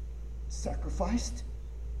 Sacrificed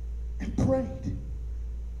and prayed.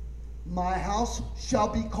 My house shall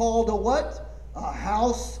be called a what? A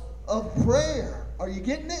house of prayer. Are you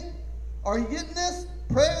getting it? Are you getting this?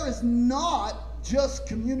 Prayer is not just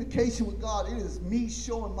communication with God. It is me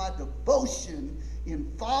showing my devotion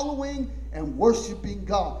in following and worshiping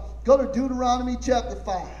God. Go to Deuteronomy chapter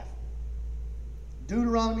 5.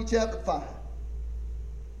 Deuteronomy chapter 5.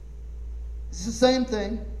 It's the same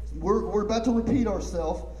thing. We're about to repeat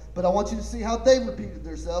ourselves, but I want you to see how they repeated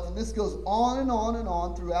themselves. And this goes on and on and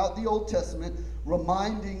on throughout the Old Testament,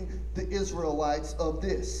 reminding the Israelites of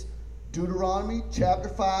this. Deuteronomy chapter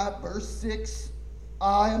 5, verse 6.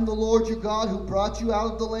 I am the Lord your God who brought you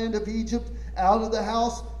out of the land of Egypt, out of the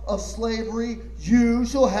house of slavery. You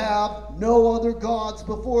shall have no other gods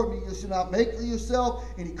before me. You shall not make for yourself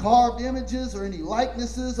any carved images or any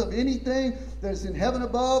likenesses of anything that is in heaven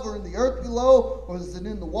above or in the earth below or is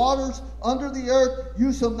in the waters under the earth.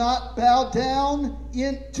 You shall not bow down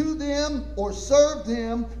to them or serve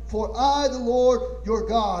them, for I, the Lord your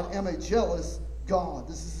God, am a jealous God.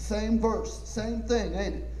 This is the same verse, same thing,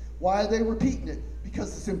 ain't it? Why are they repeating it?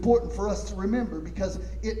 Because it's important for us to remember, because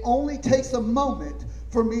it only takes a moment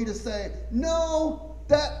for me to say, no,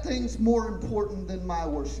 that thing's more important than my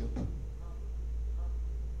worship.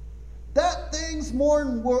 That thing's more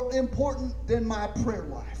important than my prayer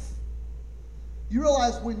life. You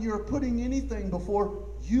realize when you're putting anything before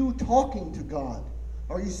you talking to God,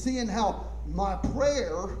 are you seeing how my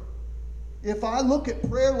prayer, if I look at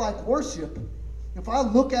prayer like worship, if I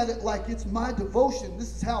look at it like it's my devotion,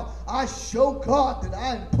 this is how I show God that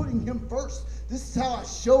I am putting him first. This is how I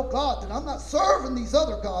show God that I'm not serving these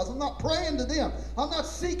other gods. I'm not praying to them. I'm not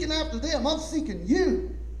seeking after them. I'm seeking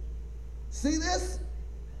you. See this?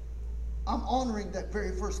 I'm honoring that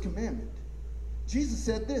very first commandment. Jesus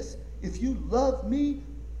said this, if you love me,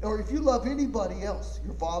 or if you love anybody else,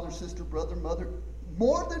 your father, sister, brother, mother,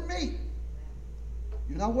 more than me,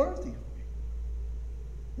 you're not worthy of me.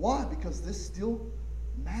 Why? Because this still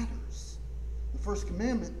matters. The first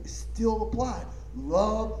commandment is still applied.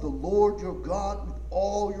 Love the Lord your God with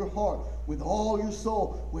all your heart, with all your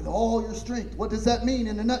soul, with all your strength. What does that mean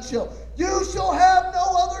in a nutshell? You shall have no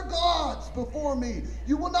other gods before me.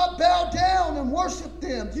 You will not bow down and worship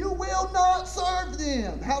them. You will not serve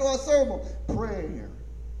them. How do I serve them? Prayer.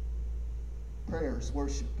 Prayer is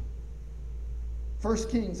worship. 1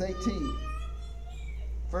 Kings 18.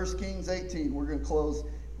 1 Kings 18. We're going to close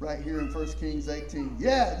right here in 1 Kings 18.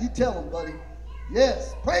 Yeah, you tell them, buddy.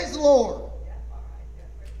 Yes. Praise the Lord.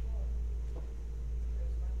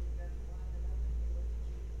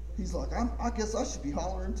 He's like, I guess I should be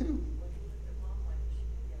hollering too.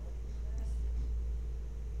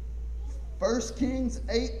 1 Kings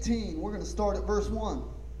 18. We're going to start at verse 1.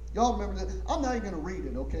 Y'all remember that? I'm not even going to read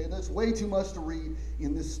it, okay? There's way too much to read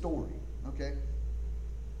in this story, okay?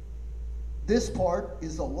 This part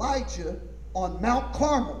is Elijah on Mount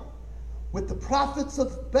Carmel with the prophets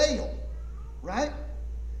of Baal, right?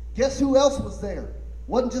 Guess who else was there?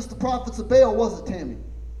 Wasn't just the prophets of Baal, was it, Tammy?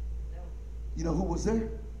 You know who was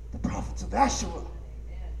there? The prophets of Asherah.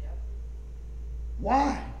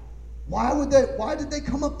 Why? Why did they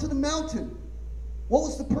come up to the mountain? What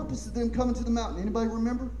was the purpose of them coming to the mountain? Anybody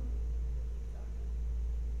remember?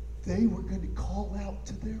 They were going to call out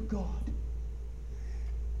to their God.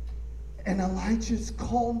 And Elijah's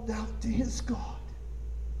called out to his God.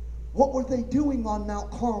 What were they doing on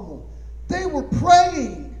Mount Carmel? They were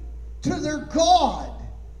praying to their God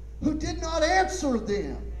who did not answer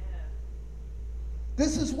them.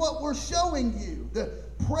 This is what we're showing you. The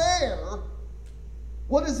prayer,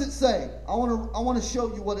 what does it say? I want to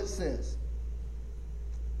show you what it says.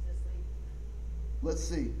 Let's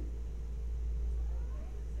see.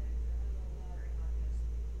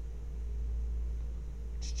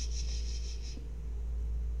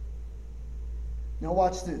 Now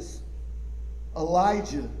watch this.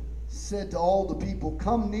 Elijah said to all the people,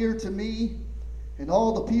 "Come near to me." And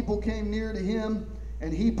all the people came near to him,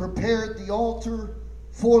 and he prepared the altar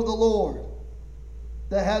for the Lord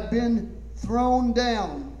that had been thrown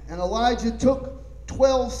down. And Elijah took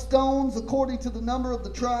 12 stones according to the number of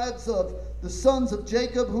the tribes of the sons of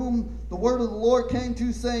Jacob, whom the word of the Lord came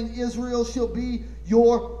to, saying, "Israel shall be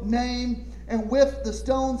your name." And with the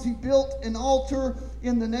stones he built an altar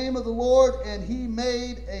in the name of the Lord, and he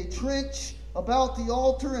made a trench about the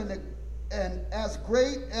altar, and as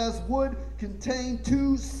great as would contain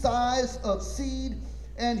 2 size of seed.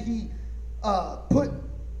 And he put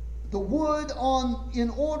the wood in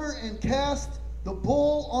order, and cast the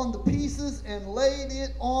bull on the pieces, and laid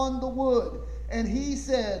it on the wood. And he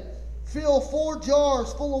said, "Fill 4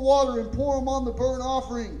 jars full of water, and pour them on the burnt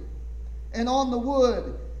offering and on the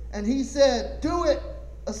wood." And he said, "Do it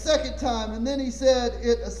a second time." And then he said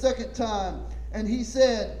it a second time. And he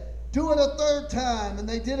said, "Do it a third time." And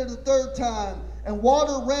they did it a third time. And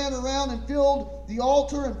water ran around and filled the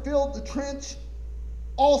altar, and filled the trench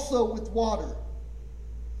also with water.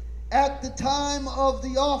 At the time of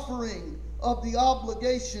the offering of the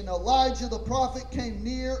obligation, Elijah the prophet came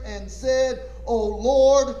near and said, "O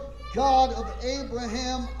Lord, God of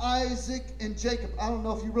Abraham, Isaac, and Jacob." I don't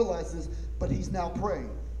know if you realize this, but he's now praying.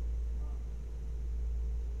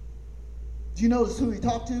 Do you notice who he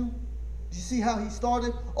talked to? Do you see how he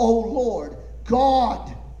started? "O Lord,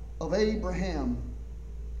 God of Abraham,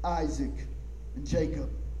 Isaac, and Jacob.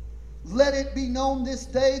 Let it be known this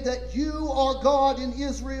day that you are God in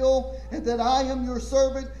Israel, and that I am your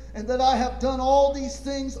servant, and that I have done all these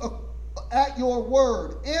things at your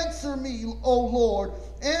word. Answer me, O Lord,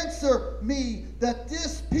 answer me, that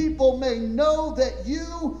this people may know that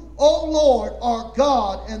you, O Lord, are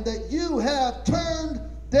God, and that you have turned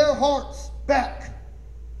their hearts back."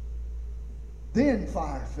 Then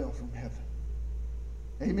fire fell from heaven.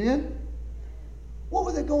 Amen? What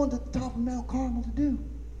were they going to the top of Mount Carmel to do?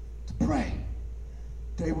 To pray.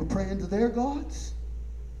 They were praying to their gods,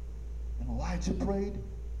 and Elijah prayed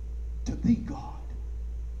to the God.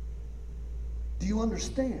 Do you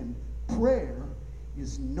understand? Prayer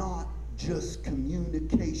is not just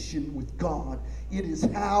communication with God. It is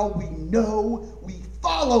how we know we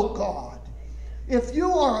follow God. If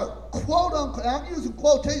you are a quote unquote, I'm using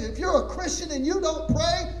quotation, if you're a Christian and you don't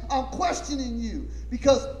pray, I'm questioning you.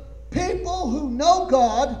 Because people who know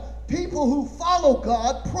God, people who follow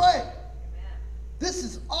God, pray. Amen. This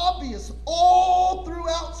is obvious all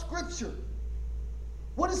throughout Scripture.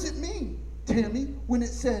 What does it mean, Tammy, when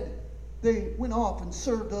it said they went off and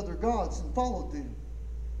served other gods and followed them?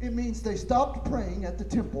 It means they stopped praying at the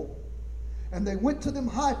temple, and they went to them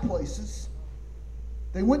high places.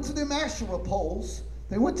 They went to them Asherah poles.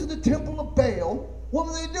 They went to the temple of Baal. What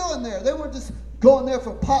were they doing there? They were just going there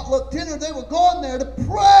for potluck dinner. They were going there to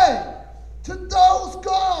pray to those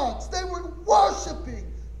gods. They were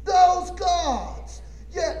worshiping those gods.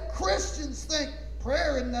 Yet Christians think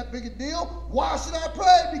prayer isn't that big a deal. Why should I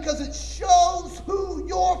pray? Because it shows who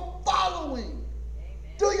you're following.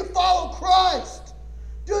 Amen. Do you follow Christ?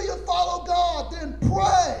 Do you follow God? Then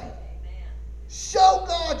pray. Amen. Show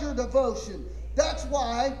God your devotion. That's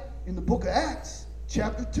why in the book of Acts,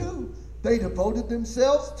 chapter 2, they devoted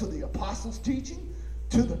themselves to the apostles' teaching,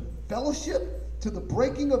 to the fellowship, to the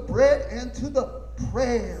breaking of bread, and to the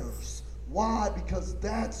prayers. Why? Because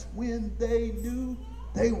that's when they knew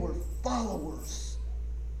they were followers.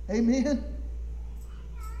 Amen.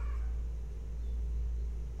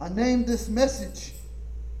 I named this message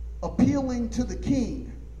Appealing to the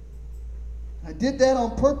King. I did that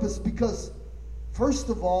on purpose because, first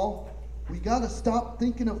of all, we got to stop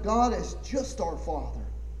thinking of God as just our Father.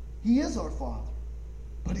 He is our Father,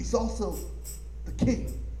 but He's also the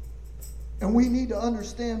King. And we need to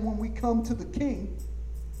understand when we come to the King,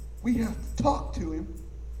 we have to talk to Him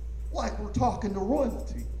like we're talking to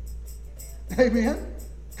royalty. Amen?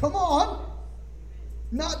 Come on.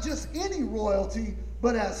 Not just any royalty,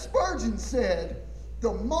 but as Spurgeon said,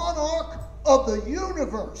 the monarch of the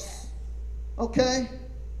universe. Okay?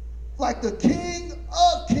 Like the King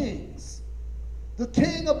of kings. The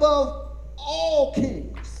king above all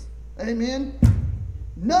kings. Amen?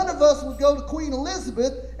 None of us would go to Queen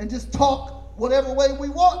Elizabeth and just talk whatever way we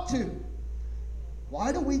want to.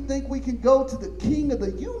 Why do we think we can go to the King of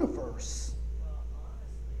the universe? Well,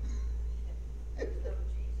 honestly, there's no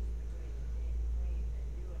Jesus between the king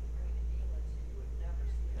and you and Queen of England, so you would never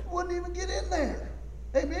see it. Wouldn't even get in there.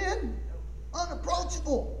 Amen?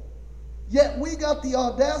 Unapproachable. Yet we got the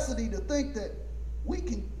audacity to think that we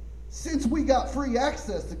can, since we got free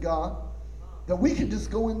access to God, that we can just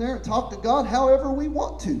go in there and talk to God however we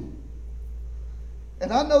want to.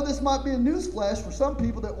 And I know this might be a newsflash for some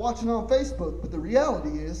people that watching on Facebook, but the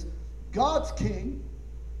reality is God's king,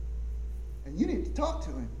 and you need to talk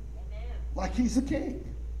to him like he's a king.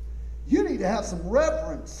 You need to have some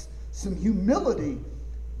reverence, some humility.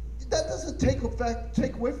 That doesn't take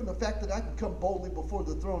away from the fact that I can come boldly before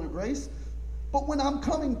the throne of grace. But when I'm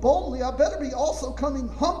coming boldly, I better be also coming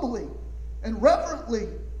humbly and reverently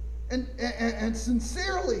and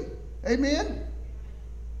sincerely. Amen?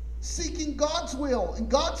 Seeking God's will and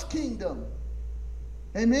God's kingdom.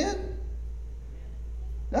 Amen?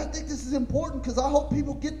 I think this is important because I hope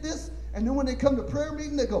people get this, and then when they come to prayer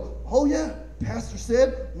meeting, they go, oh yeah, Pastor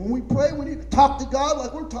said when we pray, we need to talk to God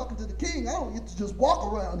like we're talking to the king. I don't get to just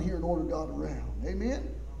walk around here and order God around. Amen?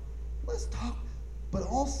 Let's talk. But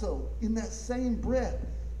also, in that same breath,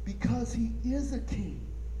 because he is a king,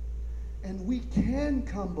 and we can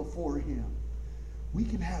come before him, we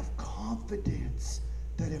can have confidence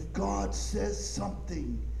that if God says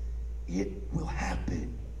something, it will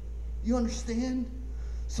happen. You understand?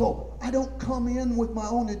 So I don't come in with my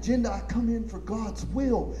own agenda. I come in for God's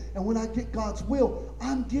will. And when I get God's will,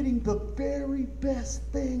 I'm getting the very best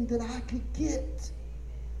thing that I could get.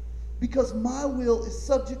 Because my will is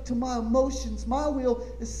subject to my emotions. My will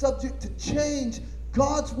is subject to change.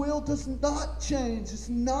 God's will does not change. It's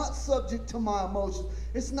not subject to my emotions.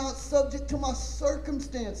 It's not subject to my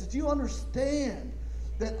circumstances. You understand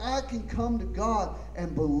that I can come to God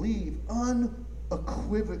and believe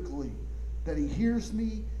unequivocally that he hears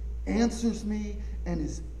me, answers me, and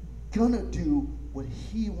is going to do what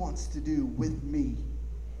he wants to do with me.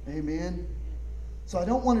 Amen? So I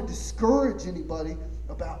don't want to discourage anybody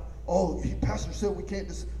about, oh, Pastor said we can't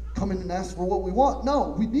just come in and ask for what we want.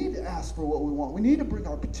 No, we need to ask for what we want. We need to bring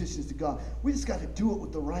our petitions to God. We just got to do it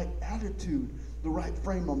with the right attitude, the right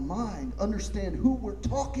frame of mind, understand who we're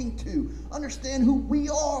talking to, understand who we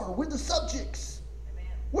are. We're the subjects. Amen.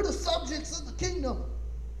 We're the subjects of the kingdom.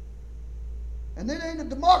 And it ain't a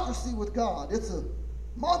democracy with God. It's a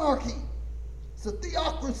monarchy. It's a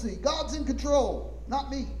theocracy. God's in control, not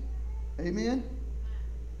me. Amen?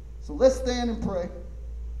 So let's stand and pray.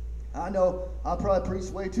 I know I probably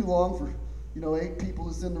preached way too long for, 8 people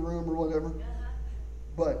that's in the room or whatever.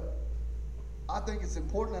 But I think it's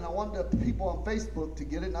important, and I wanted the people on Facebook to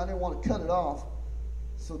get it, and I didn't want to cut it off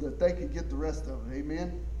so that they could get the rest of it.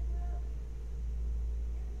 Amen?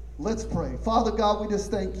 Let's pray. Father God, we just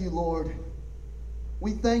thank you, Lord.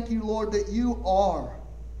 We thank you, Lord, that you are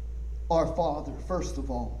our Father, first of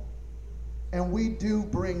all. And we do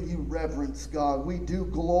bring you reverence, God. We do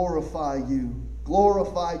glorify you.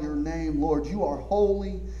 Glorify your name, Lord. You are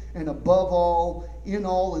holy, and above all, in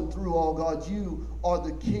all, and through all, God, you are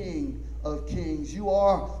the King of kings. You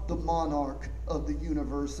are the monarch of the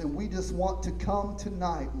universe. And we just want to come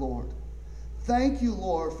tonight, Lord. Thank you,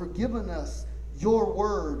 Lord, for giving us your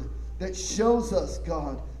word that shows us,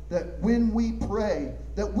 God, that when we pray,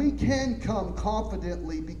 that we can come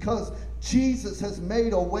confidently because Jesus has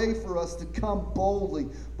made a way for us to come boldly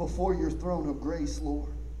before your throne of grace, Lord.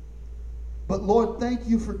 But Lord, thank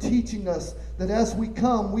you for teaching us that as we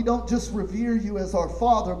come, we don't just revere you as our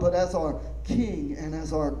Father, but as our King and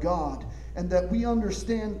as our God. And that we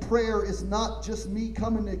understand prayer is not just me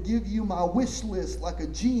coming to give you my wish list like a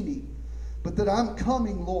genie, but that I'm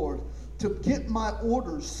coming, Lord, to get my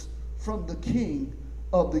orders from the King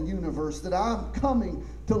of the universe, that I'm coming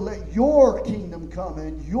to let your kingdom come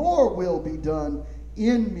and your will be done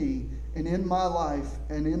in me and in my life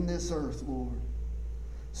and in this earth, Lord.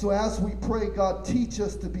 So as we pray, God, teach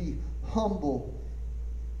us to be humble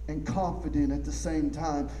and confident at the same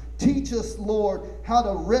time. Teach us, Lord, how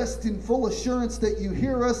to rest in full assurance that you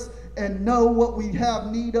hear us and know what we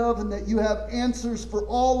have need of, and that you have answers for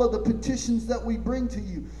all of the petitions that we bring to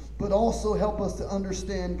you. But also help us to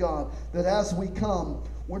understand, God, that as we come,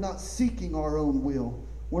 we're not seeking our own will.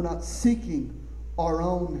 We're not seeking our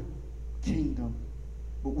own kingdom,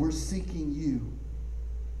 but we're seeking you.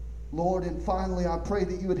 Lord, and finally, I pray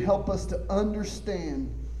that you would help us to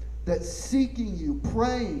understand that seeking you,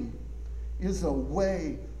 praying, is a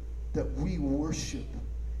way that we worship.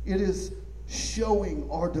 It is showing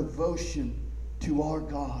our devotion to our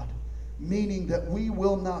God, meaning that we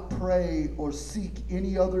will not pray or seek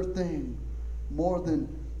any other thing more than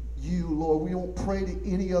you, Lord. We won't pray to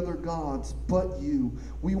any other gods but you.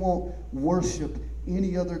 We won't worship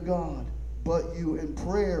any other God but you. And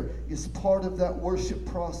prayer is part of that worship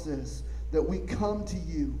process, that we come to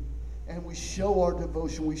you and we show our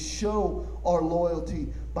devotion. We show our loyalty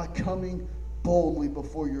by coming boldly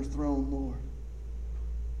before your throne, Lord.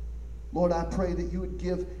 Lord, I pray that you would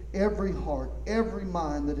give every heart, every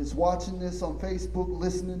mind that is watching this on Facebook,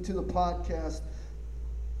 listening to the podcast,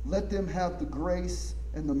 let them have the grace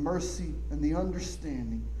and the mercy and the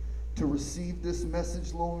understanding to receive this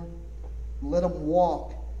message, Lord. Let them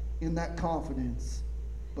walk in that confidence,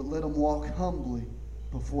 but let them walk humbly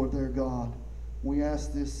before their God. We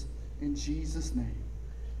ask this in Jesus' name.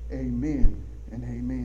 Amen and amen.